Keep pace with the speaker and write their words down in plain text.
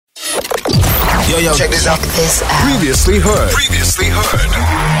Yo, check this out. Previously heard.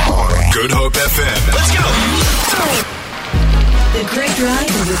 Good Hope FM. Let's go. The Great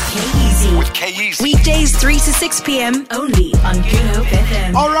Drive with K-Easy. Weekdays 3 to 6 p.m. only on Good Hope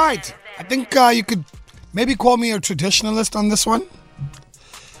FM. All right. I think you could maybe call me a traditionalist on this one.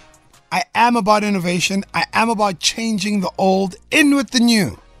 I am about innovation. I am about changing the old in with the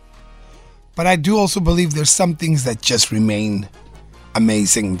new. But I do also believe there's some things that just remain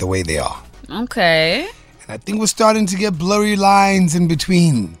amazing the way they are. Okay. And I think we're starting to get blurry lines in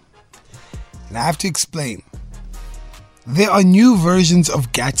between. And I have to explain. There are new versions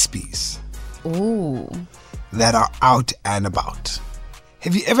of Gatsby's. Ooh. That are out and about.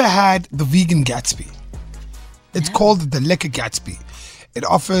 Have you ever had the vegan Gatsby? It's called the Lekker Gatsby. It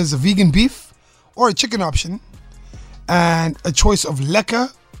offers a vegan beef or a chicken option and a choice of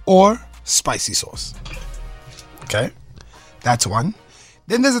lekker or spicy sauce. Okay, that's one.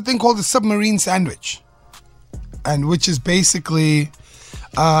 Then there's a thing called the submarine sandwich, and which is basically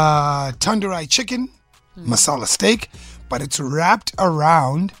tandoori chicken, masala steak, but it's wrapped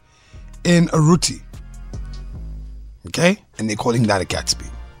around in a roti. Okay, and they're calling that a Gatsby.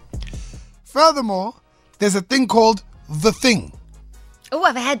 Furthermore, there's a thing called the Thing. Oh,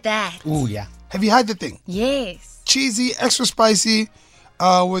 I've had that. Oh, yeah. Have you had the Thing? Yes. Cheesy, extra spicy,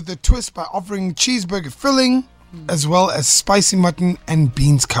 with a twist by offering cheeseburger filling, as well as spicy mutton and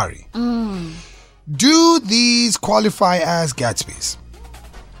beans curry. Do these qualify as Gatsby's?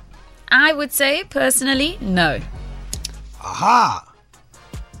 I would say, personally, no. Aha!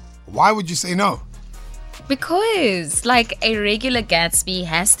 Why would you say no? Because, like, a regular Gatsby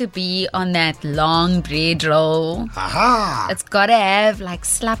has to be on that long bread roll. Aha! It's got to have, like,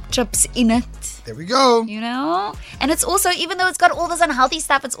 slap chips in it. There we go. You know? And it's also, even though it's got all this unhealthy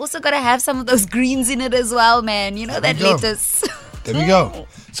stuff, it's also got to have some of those greens in it as well, man. You know, that lettuce. There we go.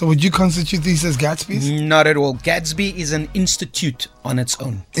 So would you constitute these as Gatsby's? Not at all. Gatsby is an institute on its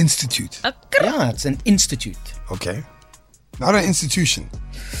own. Institute. Yeah, it's an institute. Okay. Not an institution.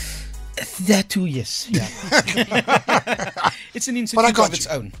 That too, yes. Yeah. It's an institute of its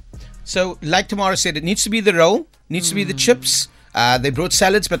own. So, like Tamara said, it needs to be the roll, needs to be the chips. They brought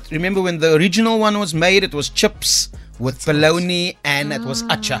salads, but remember when the original one was made, it was chips with bologna and it was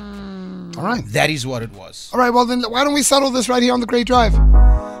acha. All right. That is what it was. All right, well then, why don't we settle this right here on the Great Drive?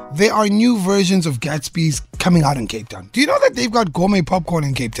 There are new versions of Gatsby's coming out in Cape Town. Do you know that they've got gourmet popcorn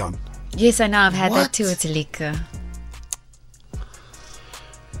in Cape Town? Yes, I know. I've had that too. It's lekker.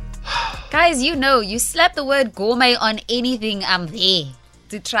 Guys, you know, you slap the word gourmet on anything, I'm there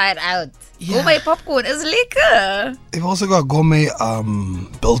to try it out. Yeah. Gourmet popcorn is lekker. They've also got gourmet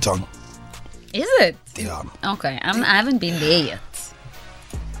biltong. Is it? Yeah. Okay, I haven't been there yet.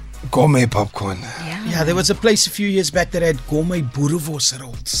 Gourmet popcorn. Yeah, there was a place a few years back that had gourmet boerewors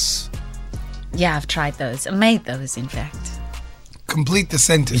rolls. Yeah, I've tried those. I made those, in fact. Complete the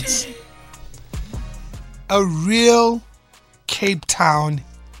sentence. A real Cape Town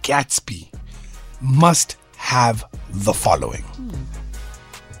Gatsby must have the following.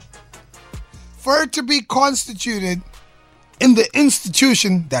 For it to be constituted in the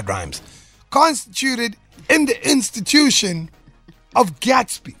institution, that rhymes, constituted in the institution of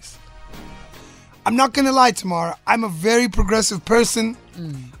Gatsby's. I'm not going to lie, Tamara. I'm a very progressive person.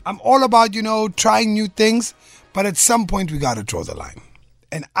 I'm all about, trying new things. But at some point, we got to draw the line.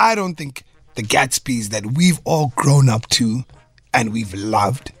 And I don't think the Gatsby's that we've all grown up to and we've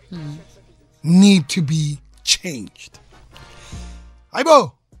loved need to be changed.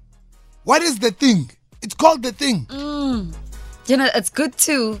 Aibo, what is the Thing? It's called the Thing. It's good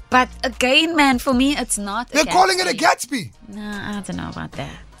too. But again, man, for me, it's not They're calling it a Gatsby. No, I don't know about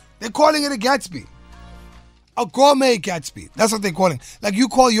that. They're calling it a Gatsby. A gourmet Gatsby. That's what they're calling. Like you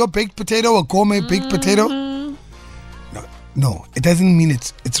call your baked potato a gourmet baked potato? No, it doesn't mean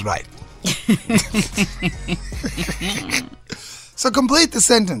it's right. So complete the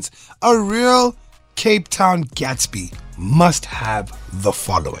sentence. A real Cape Town Gatsby must have the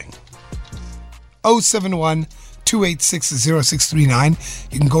following.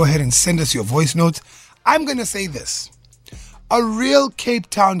 071-286-0639. You can go ahead and send us your voice notes. I'm going to say this. A real Cape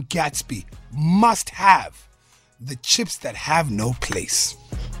Town Gatsby must have the chips that have no place.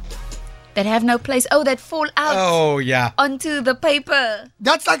 That have no place. Oh, that fall out. Oh, yeah. Onto the paper.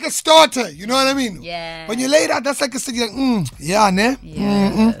 That's like a starter. You know what I mean? Yeah. When you lay it out, that's like a stick. You're like, yeah, ne?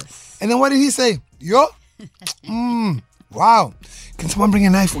 Yes. And then what did he say? Yo? Wow. Can someone bring a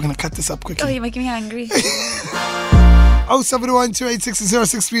knife? We're going to cut this up quickly. Oh, you're making me hungry.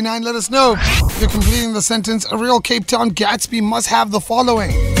 071-286-0639. Let us know if you're completing the sentence. A real Cape Town Gatsby must have the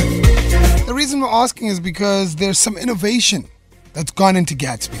following. The reason we're asking is because there's some innovation that's gone into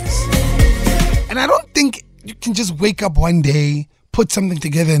Gatsby's. And I don't think you can just wake up one day, put something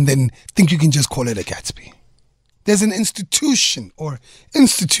together, and then think you can just call it a Gatsby. There's an institution or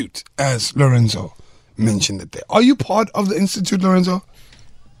institute, as Lorenzo mentioned it there. Are you part of the institute, Lorenzo?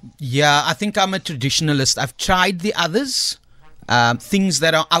 Yeah, I think I'm a traditionalist. I've tried the others, things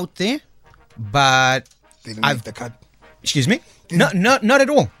that are out there, but They didn't make the cut. Excuse me? No, not at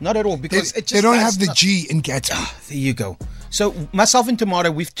all. Not at all. Because they don't have the G in Gatsby. There you go. So myself and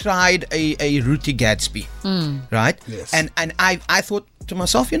Tamara, we've tried a Rooty Gatsby, right? Yes. And I thought to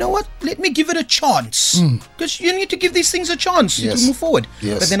myself, you know what? Let me give it a chance. Because you need to give these things a chance to move forward.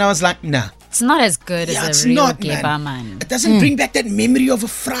 Yes. But then I was like, nah. It's not as good as a real Geba, man. It doesn't bring back that memory of a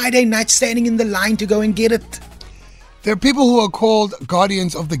Friday night standing in the line to go and get it. There are people who are called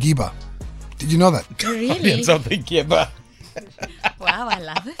guardians of the Giba. Did you know that? Really? Guardians of the Geba. Wow, I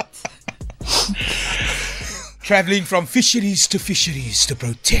love it. Traveling from fisheries to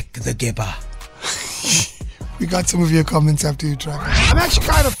protect the Geba. We got some of your comments after you travel. I'm actually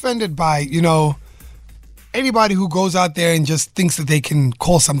kind of offended by, anybody who goes out there and just thinks that they can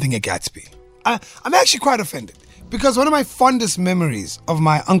call something a Gatsby. I'm actually quite offended because one of my fondest memories of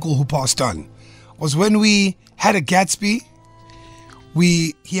my uncle who passed on was when we had a Gatsby.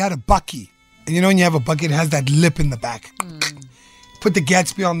 He had a bucky. And when you have a bucket, it has that lip in the back. Put the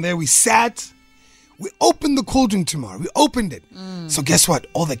Gatsby on there. We sat. We opened the cold drink tomorrow. We opened it. So guess what?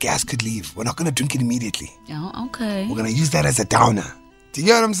 All the gas could leave. We're not going to drink it immediately. Oh, okay. We're going to use that as a downer. Do you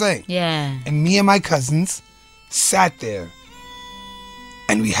get what I'm saying? Yeah. And me and my cousins sat there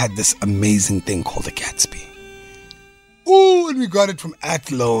and we had this amazing thing called a Gatsby. Ooh, and we got it from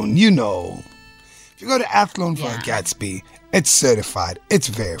Athlone. If you go to Athlone for a Gatsby, it's certified. It's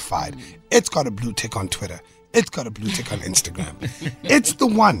verified. It's got a blue tick on Twitter. It's got a blue tick on Instagram. It's the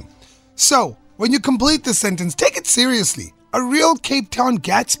one. So, when you complete the sentence, take it seriously. A real Cape Town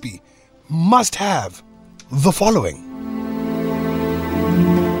Gatsby must have the following.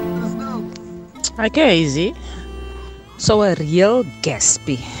 Okay, easy. So a real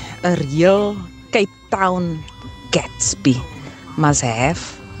Gatsby, a real Cape Town Gatsby must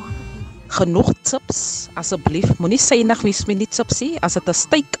have genoeg chips, asseblief. Moenie suinig wees met die chipsie. As dit 'n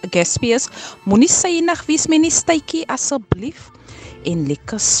steak Gatsby is, moenie suinig wees met die steakie asseblief. En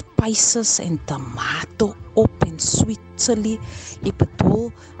lekker spices en tomato op en sweet chili. Ek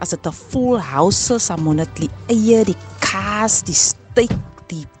bedoel, as dit 'n full house is, dan moet dit die eie, die kaas, die steak,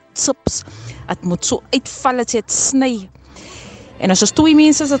 die chips. Dit moet so uitval as jy dit sny. En as ons 2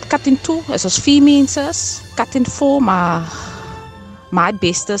 mense is, dit cut in 2. As ons 4 mense is, cut in 4, maar my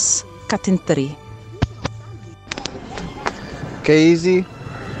best is cut in 3. Casey,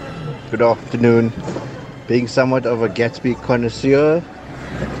 good afternoon. Being somewhat of a Gatsby connoisseur,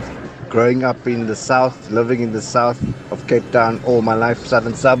 growing up in the south, living in the south of Cape Town all my life,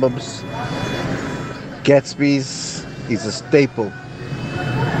 southern suburbs, Gatsby's is a staple.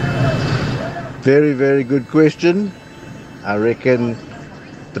 Very, very good question. I reckon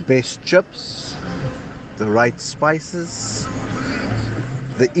the best chips, the right spices,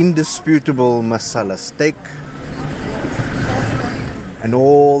 the indisputable masala steak, and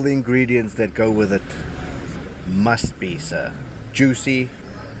all the ingredients that go with it must be, sir. Juicy,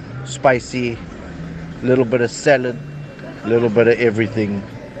 spicy, little bit of salad, little bit of everything,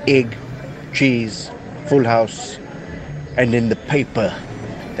 egg, cheese, full house, and then the paper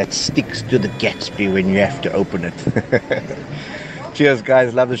that sticks to the Gatsby when you have to open it. Cheers,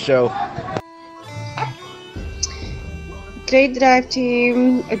 guys. Love the show. Great drive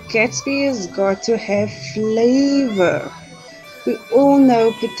team. A Gatsby has got to have flavor. We all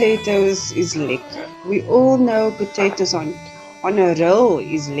know potatoes is lekker. We all know potatoes on a roll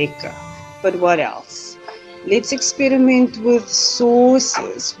is lekker. But what else? Let's experiment with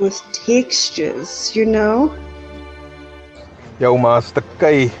sauces, with textures, Yo, Master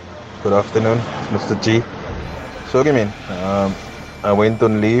K. Good afternoon, Mr. G. Sorry, man. I went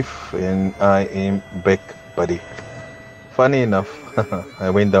on leave and I am back, buddy. Funny enough, I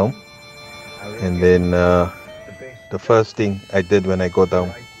went down and then the first thing I did when I got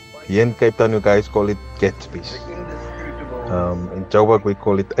down, here in Cape Town, you guys call it Gatsby's. In Joburg, we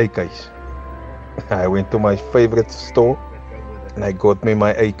call it AK's. I went to my favorite store and I got me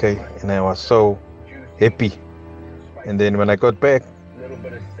my AK and I was so happy. And then when I got back,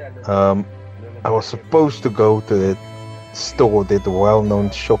 I was supposed to go to that store, that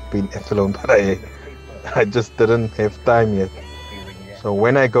well-known shop in Athlone, but I just didn't have time yet. So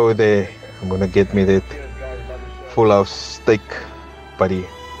when I go there, I'm gonna get me that full house steak, buddy.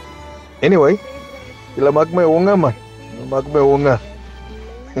 Anyway, julle maak my honger, man. Julle maak my honger.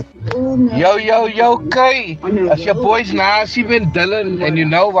 Yo, Kai. As your boys Nasi and Dylan, and you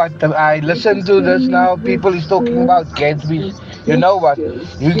know what? I listen to this now. People is talking about Gatsby. You know what?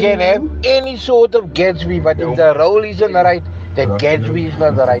 You can have any sort of Gatsby, but if the roll isn't right, the Gatsby is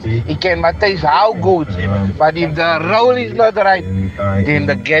not right. It can taste how good, but if the roll is not right, then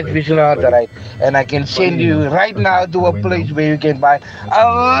the Gatsby is not right. And I can send you right now to a place where you can buy a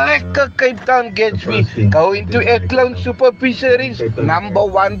lekker Cape Town Gatsby. Go into Eklund Super Fisheries,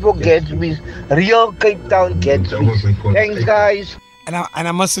 #1 for Gatsby's, real Cape Town Gatsby. Thanks, guys. And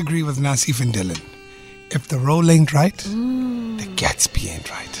I must agree with Nasif and Dylan. If the roll ain't right, the Gatsby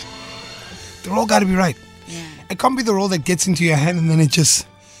ain't right. The roll got to be right. It can't be the roll that gets into your hand and then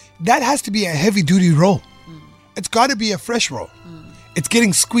that has to be a heavy duty roll. It's got to be a fresh roll. It's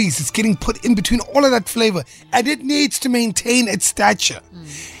getting squeezed. It's getting put in between all of that flavor. And it needs to maintain its stature.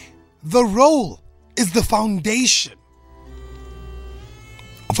 The roll is the foundation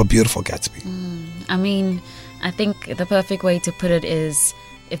of a beautiful Gatsby. I mean, I think the perfect way to put it is,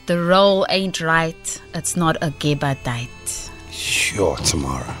 if the roll ain't right, it's not a geba date. Sure,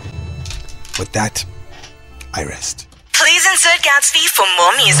 Tamara. With that, I rest. Please insert Gatsby for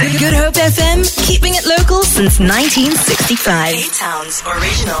more music. Good Hope FM, keeping it local since 1965. K-Town's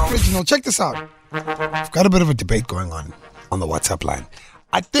original. Check this out. We've got a bit of a debate going on the WhatsApp line.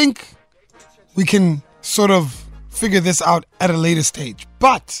 I think we can sort of figure this out at a later stage.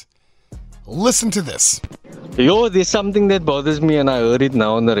 But listen to this. Yo, there's something that bothers me and I heard it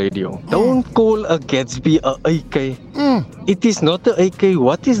now on the radio. Don't call a Gatsby a AK. It is not a AK.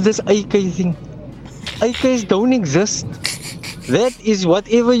 What is this AK thing? AKs don't exist. That is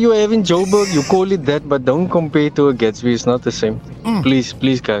whatever you have in Joburg, you call it that, but don't compare to a Gatsby. It's not the same. Please,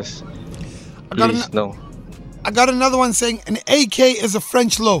 guys. Please, no. I got another one saying an AK is a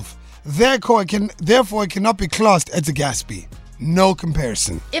French loaf. Therefore, it cannot be classed as a Gatsby. No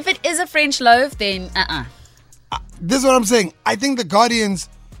comparison. If it is a French loaf, then This is what I'm saying. I think the Guardians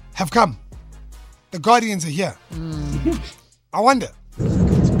have come. The Guardians are here. I wonder.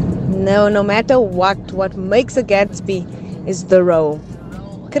 No matter what makes a Gatsby is the roll.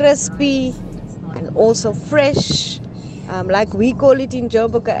 Crispy and also fresh. Like we call it in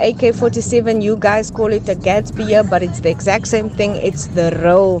Joburg a AK-47, you guys call it a Gatsby here, but it's the exact same thing. It's the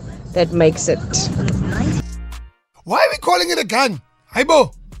roll that makes it. Why are we calling it a gun?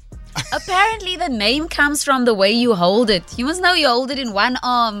 Haibo. apparently the name comes from the way you hold it. You must know you hold it in one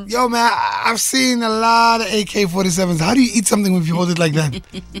arm. Yo, man, I've seen a lot of AK-47s. How do you eat something if you hold it like that? No,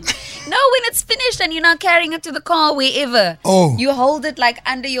 when it's finished and you're not carrying it to the car, wherever. Oh. You hold it like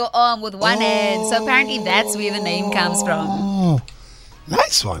under your arm with one hand. So apparently that's where the name comes from. Oh,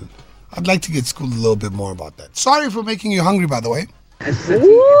 nice one. I'd like to get schooled a little bit more about that. Sorry for making you hungry, by the way.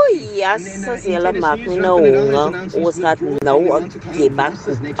 Ooh, yes, as julle maak my nou honger. Ons het nou 'n kebab,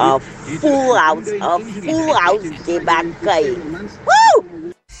 'n full house kebab kry. Woo!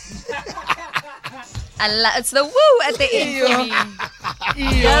 It's the woo at the end for me.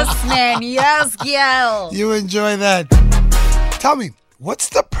 Yes, man. Yes, girl. You enjoy that. Tell me, what's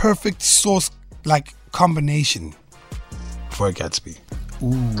the perfect sauce like combination for a Gatsby?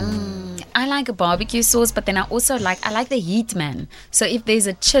 I like a barbecue sauce, but then I like the heat, man. So if there's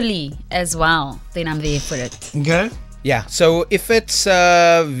a chili as well, then I'm there for it. Okay. Yeah, so if it's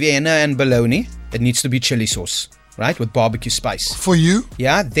Vienna and bologna, it needs to be chili sauce, right, with barbecue spice. For you?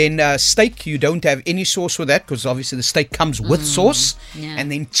 Yeah, then steak, you don't have any sauce for that because obviously the steak comes with sauce. Yeah. And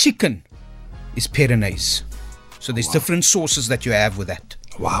then chicken is Pyrenees. So there's different sauces that you have with that.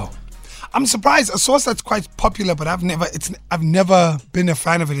 Wow. I'm surprised. A sauce that's quite popular, but I've never been a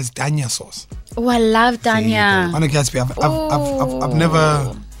fan of it is Dania sauce. Oh, I love Dania. On a Gatsby,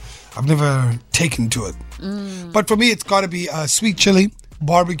 I've never taken to it. But for me, it's got to be sweet chili,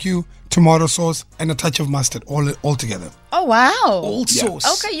 barbecue, tomato sauce, and a touch of mustard all together. Oh, wow. All sauce.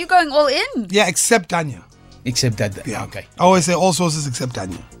 Okay, you're going all in. Yeah, except Dania. Except that. Yeah. Okay. I always say all sauces except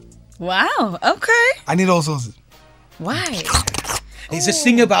Dania. Wow. Okay. I need all sauces. Why? There's a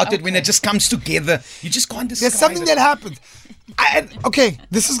thing about it when it just comes together. You just can't describe There's something that happens. Okay,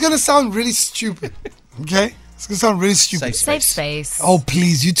 this is going to sound really stupid. Okay? It's going to sound really stupid. Safe space. Oh,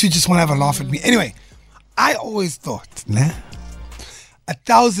 please. You two just want to have a laugh at me. Anyway, I always thought,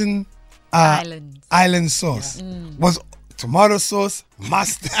 1,000 island sauce was tomato sauce,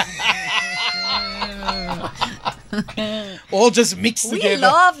 mustard. All just mixed We together.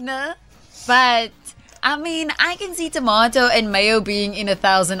 love, no? But I mean, I can see tomato and mayo being in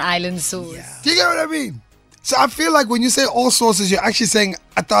 1,000 island sauce. Do you get what I mean? So I feel like when you say all sauces, you're actually saying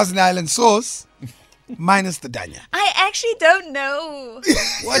 1,000 island sauce minus the danya. I actually don't know.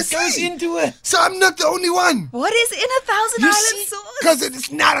 What goes into it? So I'm not the only one. What is in a Thousand Island sauce? Because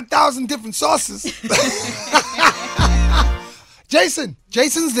it's not 1,000 different sauces. Jason's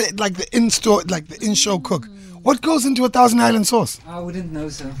the in-store, like the in-show cook. What goes into a Thousand Island sauce? I wouldn't know,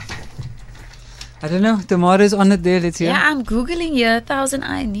 sir. I don't know. Tomatoes on it there. Let's hear. Yeah, I'm googling here. Thousand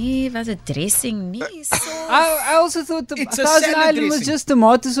Island. Nee, was a dressing? Nee, sauce. I also thought the It's a Thousand salad Island was dressing. just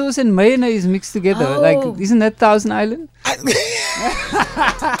tomato sauce and mayonnaise mixed together. Oh. Like, isn't that Thousand Island?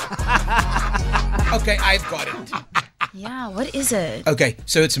 Okay, I've got it. Yeah, what is it? Okay,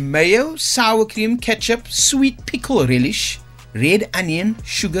 so it's mayo, sour cream, ketchup, sweet pickle relish, red onion,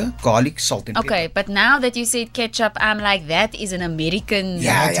 sugar, garlic, salt, and pepper. Okay, but now that you said ketchup, I'm like, that is an American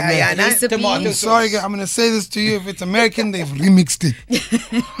Yeah. recipe. Tomato I'm sorry, guys. I'm going to say this to you. If it's American, they've remixed it.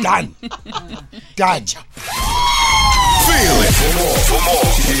 Done. Done. Feel it. For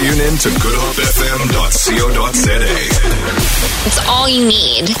more, tune in to goodhopefm.co.za. It's all you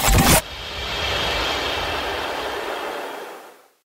need.